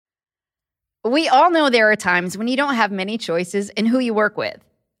We all know there are times when you don't have many choices in who you work with,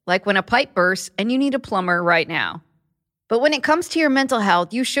 like when a pipe bursts and you need a plumber right now. But when it comes to your mental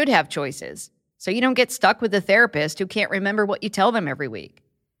health, you should have choices, so you don't get stuck with a therapist who can't remember what you tell them every week.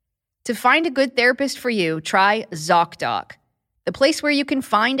 To find a good therapist for you, try ZocDoc, the place where you can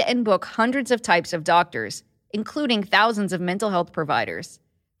find and book hundreds of types of doctors, including thousands of mental health providers.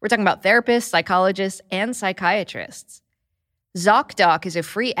 We're talking about therapists, psychologists, and psychiatrists. ZocDoc is a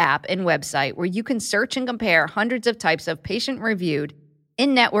free app and website where you can search and compare hundreds of types of patient-reviewed,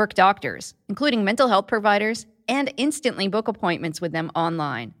 in-network doctors, including mental health providers, and instantly book appointments with them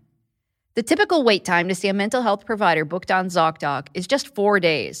online. The typical wait time to see a mental health provider booked on ZocDoc is just 4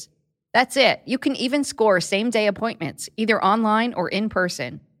 days. That's it. You can even score same-day appointments, either online or in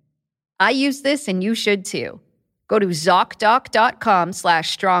person. I use this and you should too. Go to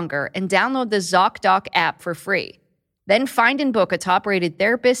ZocDoc.com/stronger and download the ZocDoc app for free. Then find and book a top-rated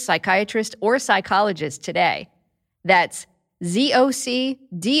therapist, psychiatrist, or psychologist today. That's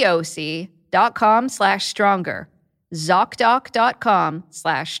ZocDoc.com/stronger.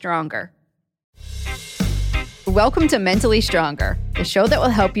 ZocDoc.com/stronger. Welcome to Mentally Stronger, the show that will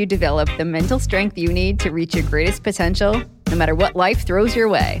help you develop the mental strength you need to reach your greatest potential, no matter what life throws your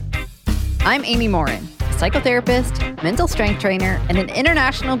way. I'm Amy Morin, a psychotherapist, mental strength trainer, and an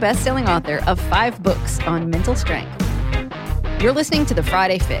international best-selling author of 5 books on mental strength. You're listening to The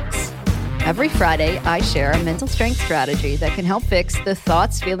Friday Fix. Every Friday, I share a mental strength strategy that can help fix the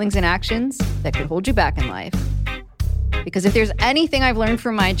thoughts, feelings, and actions that could hold you back in life. Because if there's anything I've learned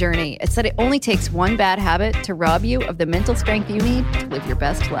from my journey, it's that it only takes one bad habit to rob you of the mental strength you need to live your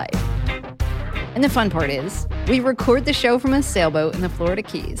best life. And the fun part is, we record the show from a sailboat in the Florida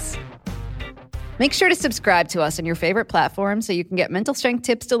Keys. Make sure to subscribe to us on your favorite platform so you can get mental strength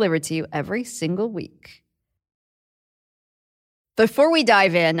tips delivered to you every single week. Before we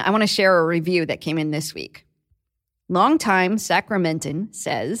dive in, I want to share a review that came in this week. Longtime Sacramentan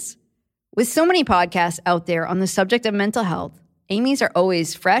says, with so many podcasts out there on the subject of mental health, Amy's are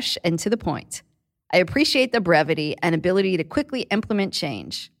always fresh and to the point. I appreciate the brevity and ability to quickly implement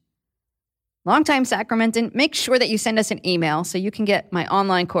change. Longtime Sacramentan, make sure that you send us an email so you can get my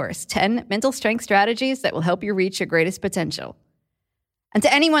online course, 10 Mental Strength Strategies that will help you reach your greatest potential. And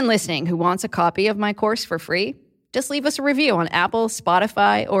to anyone listening who wants a copy of my course for free, just leave us a review on Apple,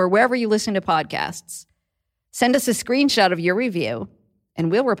 Spotify, or wherever you listen to podcasts. Send us a screenshot of your review, and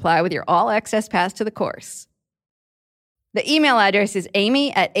we'll reply with your all-access pass to the course. The email address is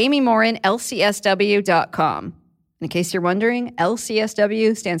amy@amymorinlcsw.com. In case you're wondering,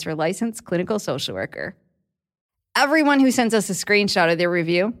 LCSW stands for Licensed Clinical Social Worker. Everyone who sends us a screenshot of their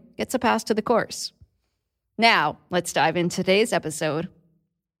review gets a pass to the course. Now, let's dive into today's episode.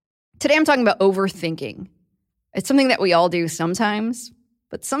 Today I'm talking about overthinking. It's something that we all do sometimes,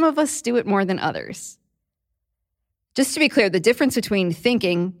 but some of us do it more than others. Just to be clear, the difference between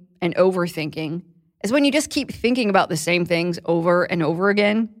thinking and overthinking is when you just keep thinking about the same things over and over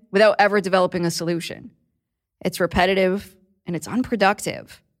again without ever developing a solution. It's repetitive and it's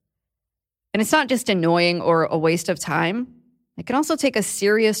unproductive. And it's not just annoying or a waste of time. It can also take a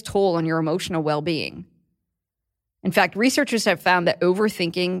serious toll on your emotional well-being. In fact, researchers have found that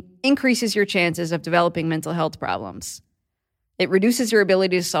overthinking increases your chances of developing mental health problems. It reduces your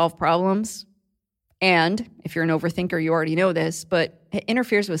ability to solve problems. And if you're an overthinker, you already know this, but it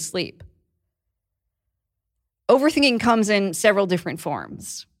interferes with sleep. Overthinking comes in several different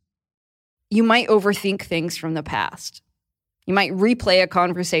forms. You might overthink things from the past. You might replay a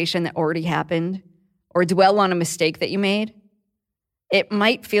conversation that already happened or dwell on a mistake that you made. It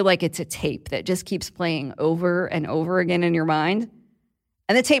might feel like it's a tape that just keeps playing over and over again in your mind.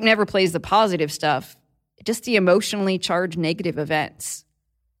 And the tape never plays the positive stuff, just the emotionally charged negative events.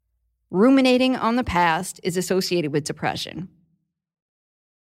 Ruminating on the past is associated with depression.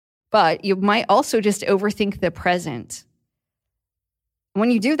 But you might also just overthink the present.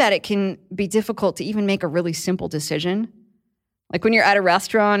 When you do that, it can be difficult to even make a really simple decision. Like when you're at a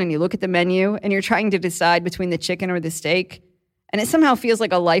restaurant and you look at the menu and you're trying to decide between the chicken or the steak, and it somehow feels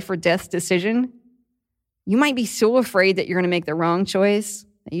like a life or death decision, you might be so afraid that you're going to make the wrong choice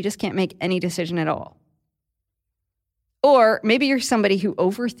that you just can't make any decision at all. Or maybe you're somebody who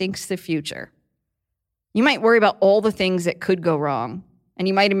overthinks the future. You might worry about all the things that could go wrong, and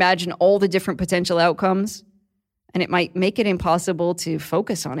you might imagine all the different potential outcomes, and it might make it impossible to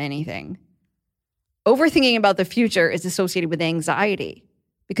focus on anything. Overthinking about the future is associated with anxiety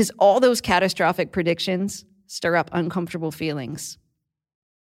because all those catastrophic predictions stir up uncomfortable feelings.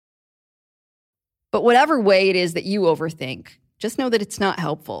 But whatever way it is that you overthink, just know that it's not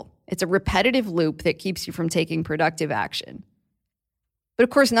helpful. It's a repetitive loop that keeps you from taking productive action. But of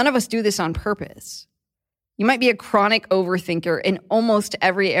course, none of us do this on purpose. You might be a chronic overthinker in almost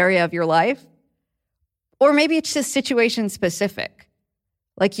every area of your life, or maybe it's just situation specific.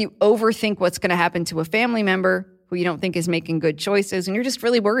 Like you overthink what's going to happen to a family member who you don't think is making good choices, and you're just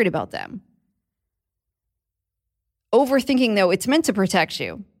really worried about them. Overthinking, though, it's meant to protect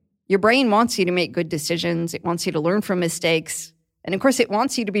you. Your brain wants you to make good decisions. It wants you to learn from mistakes. And of course, it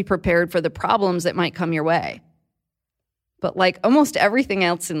wants you to be prepared for the problems that might come your way. But like almost everything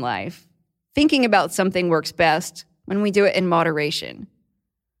else in life, thinking about something works best when we do it in moderation.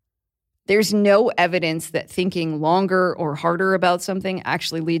 There's no evidence that thinking longer or harder about something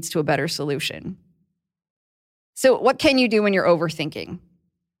actually leads to a better solution. So what can you do when you're overthinking?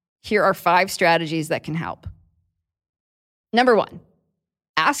 Here are 5 strategies that can help. Number 1,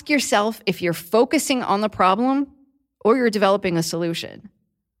 ask yourself if you're focusing on the problem or you're developing a solution.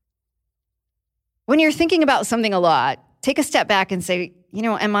 When you're thinking about something a lot, take a step back and say,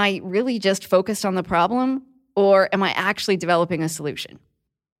 am I really just focused on the problem or am I actually developing a solution?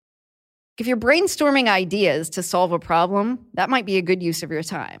 If you're brainstorming ideas to solve a problem, that might be a good use of your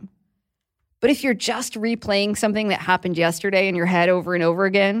time. But if you're just replaying something that happened yesterday in your head over and over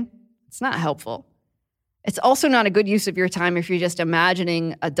again, it's not helpful. It's also not a good use of your time if you're just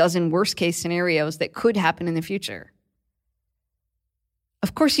imagining a dozen worst-case scenarios that could happen in the future.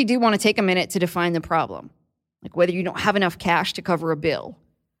 Of course, you do want to take a minute to define the problem, like whether you don't have enough cash to cover a bill,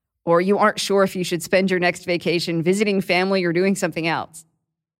 or you aren't sure if you should spend your next vacation visiting family or doing something else.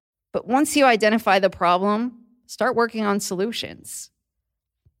 But once you identify the problem, start working on solutions.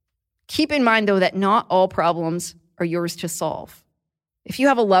 Keep in mind, though, that not all problems are yours to solve. If you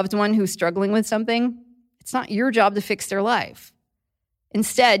have a loved one who's struggling with something, it's not your job to fix their life.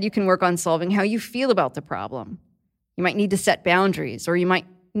 Instead, you can work on solving how you feel about the problem. You might need to set boundaries, or you might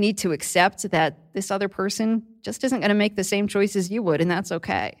need to accept that this other person just isn't going to make the same choices you would, and that's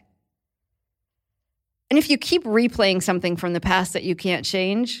okay. And if you keep replaying something from the past that you can't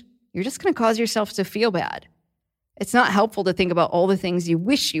change, you're just going to cause yourself to feel bad. It's not helpful to think about all the things you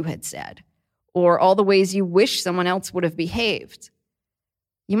wish you had said, or all the ways you wish someone else would have behaved.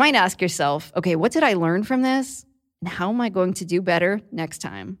 You might ask yourself, okay, what did I learn from this? And how am I going to do better next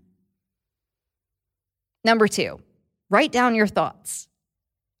time? Number 2, write down your thoughts.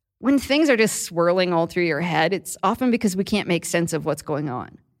 When things are just swirling all through your head, it's often because we can't make sense of what's going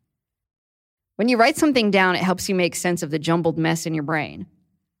on. When you write something down, it helps you make sense of the jumbled mess in your brain.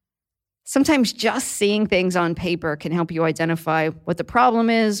 Sometimes just seeing things on paper can help you identify what the problem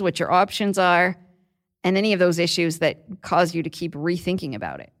is, what your options are, and any of those issues that cause you to keep rethinking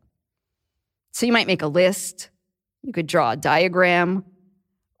about it. So you might make a list, you could draw a diagram,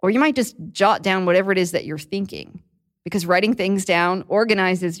 or you might just jot down whatever it is that you're thinking, because writing things down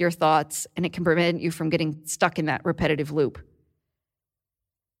organizes your thoughts and it can prevent you from getting stuck in that repetitive loop.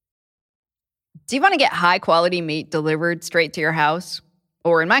 Do you want to get high-quality meat delivered straight to your house?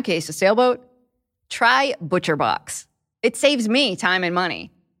 Or in my case, a sailboat? Try ButcherBox. It saves me time and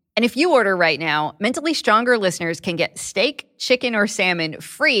money. And if you order right now, Mentally Stronger listeners can get steak, chicken, or salmon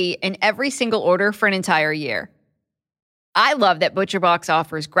free in every single order for an entire year. I love that ButcherBox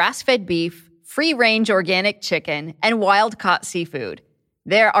offers grass-fed beef, free-range organic chicken, and wild-caught seafood.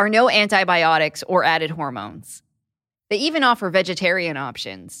 There are no antibiotics or added hormones. They even offer vegetarian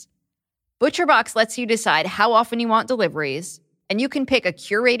options. ButcherBox lets you decide how often you want deliveries, and you can pick a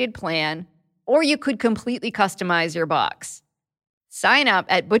curated plan, or you could completely customize your box. Sign up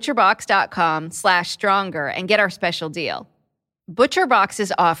at butcherbox.com/stronger and get our special deal. ButcherBox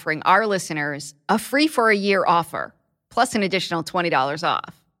is offering our listeners a free for a year offer, plus an additional $20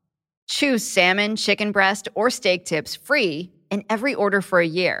 off. Choose salmon, chicken breast, or steak tips free in every order for a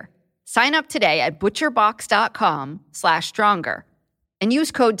year. Sign up today at butcherbox.com/stronger and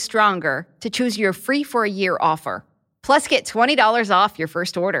use code STRONGER to choose your free for a year offer. Plus, get $20 off your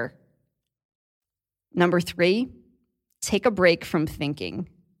first order. Number 3, take a break from thinking.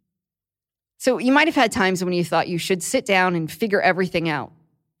 So you might have had times when you thought you should sit down and figure everything out.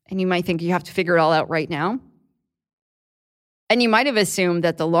 And you might think you have to figure it all out right now. And you might have assumed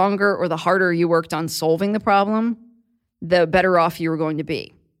that the longer or the harder you worked on solving the problem, the better off you were going to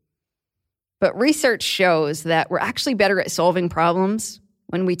be. But research shows that we're actually better at solving problems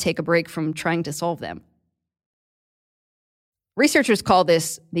when we take a break from trying to solve them. Researchers call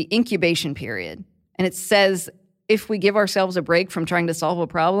this the incubation period. And it says if we give ourselves a break from trying to solve a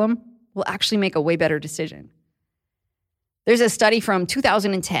problem, we'll actually make a way better decision. There's a study from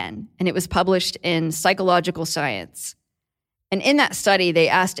 2010, and it was published in Psychological Science. And in that study, they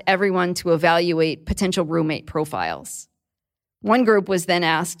asked everyone to evaluate potential roommate profiles. One group was then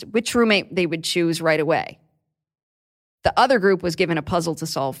asked which roommate they would choose right away. The other group was given a puzzle to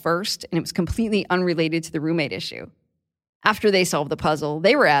solve first, and it was completely unrelated to the roommate issue. After they solved the puzzle,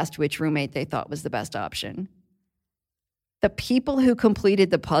 they were asked which roommate they thought was the best option. The people who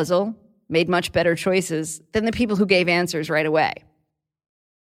completed the puzzle made much better choices than the people who gave answers right away.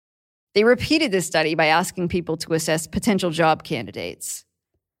 They repeated this study by asking people to assess potential job candidates.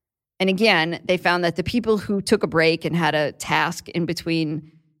 And again, they found that the people who took a break and had a task in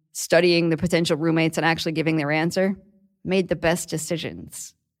between studying the potential roommates and actually giving their answer made the best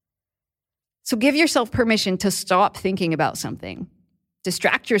decisions. So give yourself permission to stop thinking about something.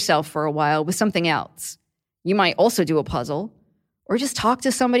 Distract yourself for a while with something else. You might also do a puzzle, or just talk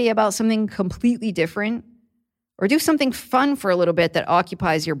to somebody about something completely different, or do something fun for a little bit that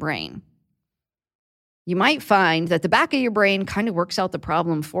occupies your brain. You might find that the back of your brain kind of works out the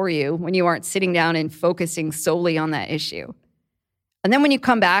problem for you when you aren't sitting down and focusing solely on that issue. And then when you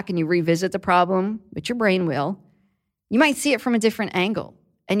come back and you revisit the problem, which your brain will, you might see it from a different angle,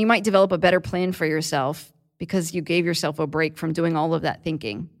 and you might develop a better plan for yourself because you gave yourself a break from doing all of that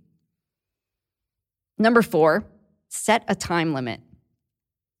thinking. Number 4, set a time limit.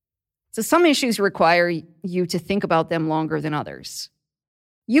 So some issues require you to think about them longer than others.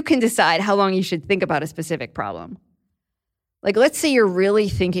 You can decide how long you should think about a specific problem. Like, let's say you're really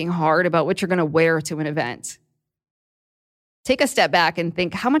thinking hard about what you're going to wear to an event. Take a step back and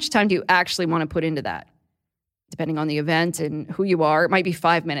think, how much time do you actually want to put into that? Depending on the event and who you are, it might be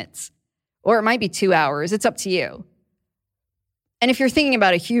 5 minutes, or it might be 2 hours. It's up to you. And if you're thinking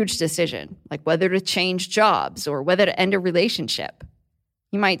about a huge decision, like whether to change jobs or whether to end a relationship,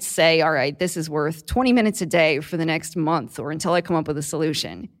 you might say, all right, this is worth 20 minutes a day for the next month or until I come up with a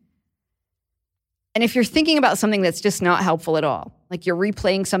solution. And if you're thinking about something that's just not helpful at all, like you're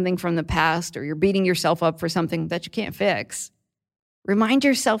replaying something from the past or you're beating yourself up for something that you can't fix, remind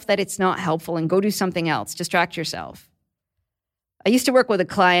yourself that it's not helpful and go do something else. Distract yourself. I used to work with a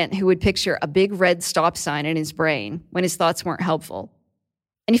client who would picture a big red stop sign in his brain when his thoughts weren't helpful.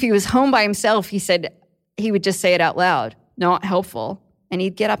 And if he was home by himself, he said he would just say it out loud, not helpful, and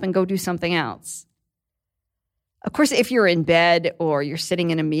he'd get up and go do something else. Of course, if you're in bed or you're sitting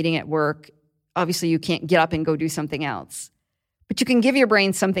in a meeting at work, obviously you can't get up and go do something else. But you can give your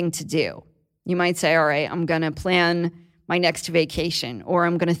brain something to do. You might say, all right, I'm going to plan my next vacation, or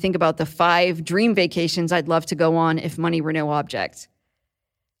I'm going to think about the 5 dream vacations I'd love to go on if money were no object.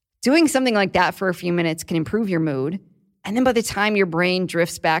 Doing something like that for a few minutes can improve your mood, and then by the time your brain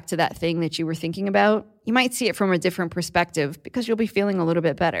drifts back to that thing that you were thinking about, you might see it from a different perspective because you'll be feeling a little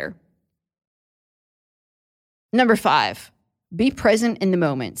bit better. Number 5, be present in the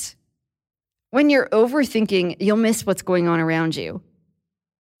moment. When you're overthinking, you'll miss what's going on around you.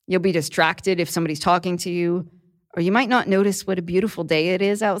 You'll be distracted if somebody's talking to you, or you might not notice what a beautiful day it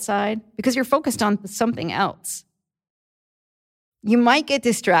is outside because you're focused on something else. You might get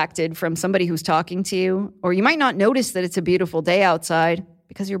distracted from somebody who's talking to you, or you might not notice that it's a beautiful day outside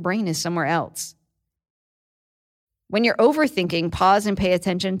because your brain is somewhere else. When you're overthinking, pause and pay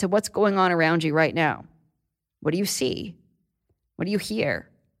attention to what's going on around you right now. What do you see? What do you hear?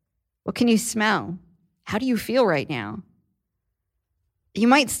 What can you smell? How do you feel right now? You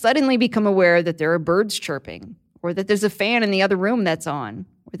might suddenly become aware that there are birds chirping, or that there's a fan in the other room that's on,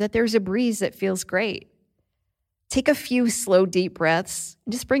 or that there's a breeze that feels great. Take a few slow, deep breaths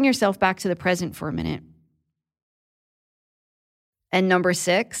and just bring yourself back to the present for a minute. And number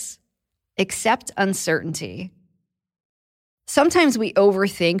 6, accept uncertainty. Sometimes we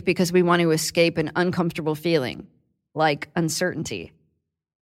overthink because we want to escape an uncomfortable feeling, like uncertainty.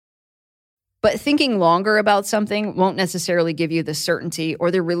 But thinking longer about something won't necessarily give you the certainty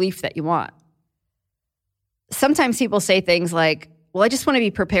or the relief that you want. Sometimes people say things like, well, I just want to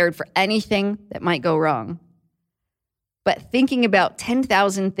be prepared for anything that might go wrong. But thinking about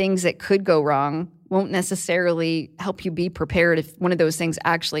 10,000 things that could go wrong won't necessarily help you be prepared if one of those things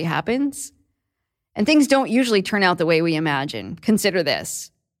actually happens. And things don't usually turn out the way we imagine. Consider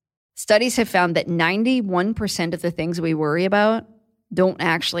this. Studies have found that 91% of the things we worry about don't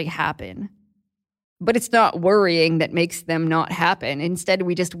actually happen. But it's not worrying that makes them not happen. Instead,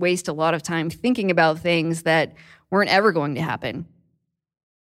 we just waste a lot of time thinking about things that weren't ever going to happen.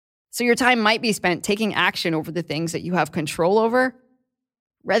 So your time might be spent taking action over the things that you have control over,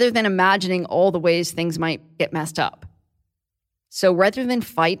 rather than imagining all the ways things might get messed up. So rather than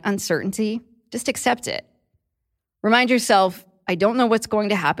fight uncertainty, just accept it. Remind yourself, I don't know what's going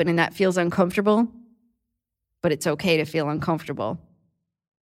to happen and that feels uncomfortable, but it's okay to feel uncomfortable.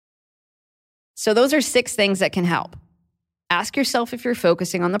 So those are 6 things that can help. Ask yourself if you're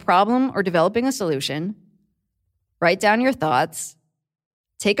focusing on the problem or developing a solution. Write down your thoughts.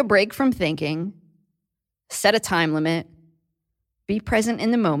 Take a break from thinking. Set a time limit. be present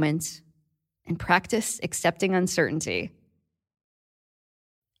in the moment, and practice accepting uncertainty.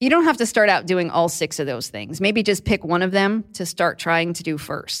 You don't have to start out doing all 6 of those things. Maybe just pick one of them to start trying to do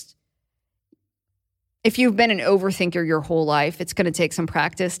first. If you've been an overthinker your whole life, it's going to take some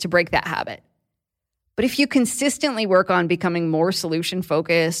practice to break that habit. But if you consistently work on becoming more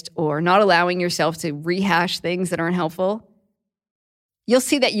solution-focused or not allowing yourself to rehash things that aren't helpful, you'll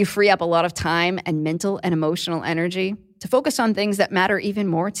see that you free up a lot of time and mental and emotional energy to focus on things that matter even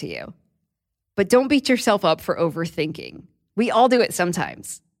more to you. But don't beat yourself up for overthinking. We all do it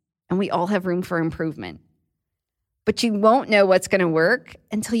sometimes. And we all have room for improvement. But you won't know what's going to work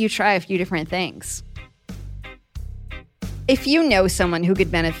until you try a few different things. If you know someone who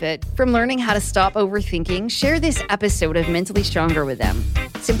could benefit from learning how to stop overthinking, share this episode of Mentally Stronger with them.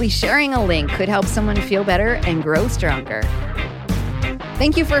 Simply sharing a link could help someone feel better and grow stronger.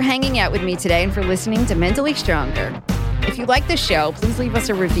 Thank you for hanging out with me today and for listening to Mentally Stronger. If you like the show, please leave us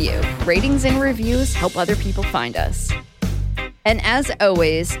a review. Ratings and reviews help other people find us. And as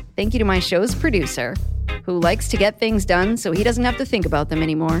always, thank you to my show's producer, who likes to get things done so he doesn't have to think about them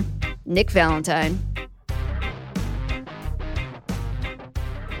anymore, Nick Valentine.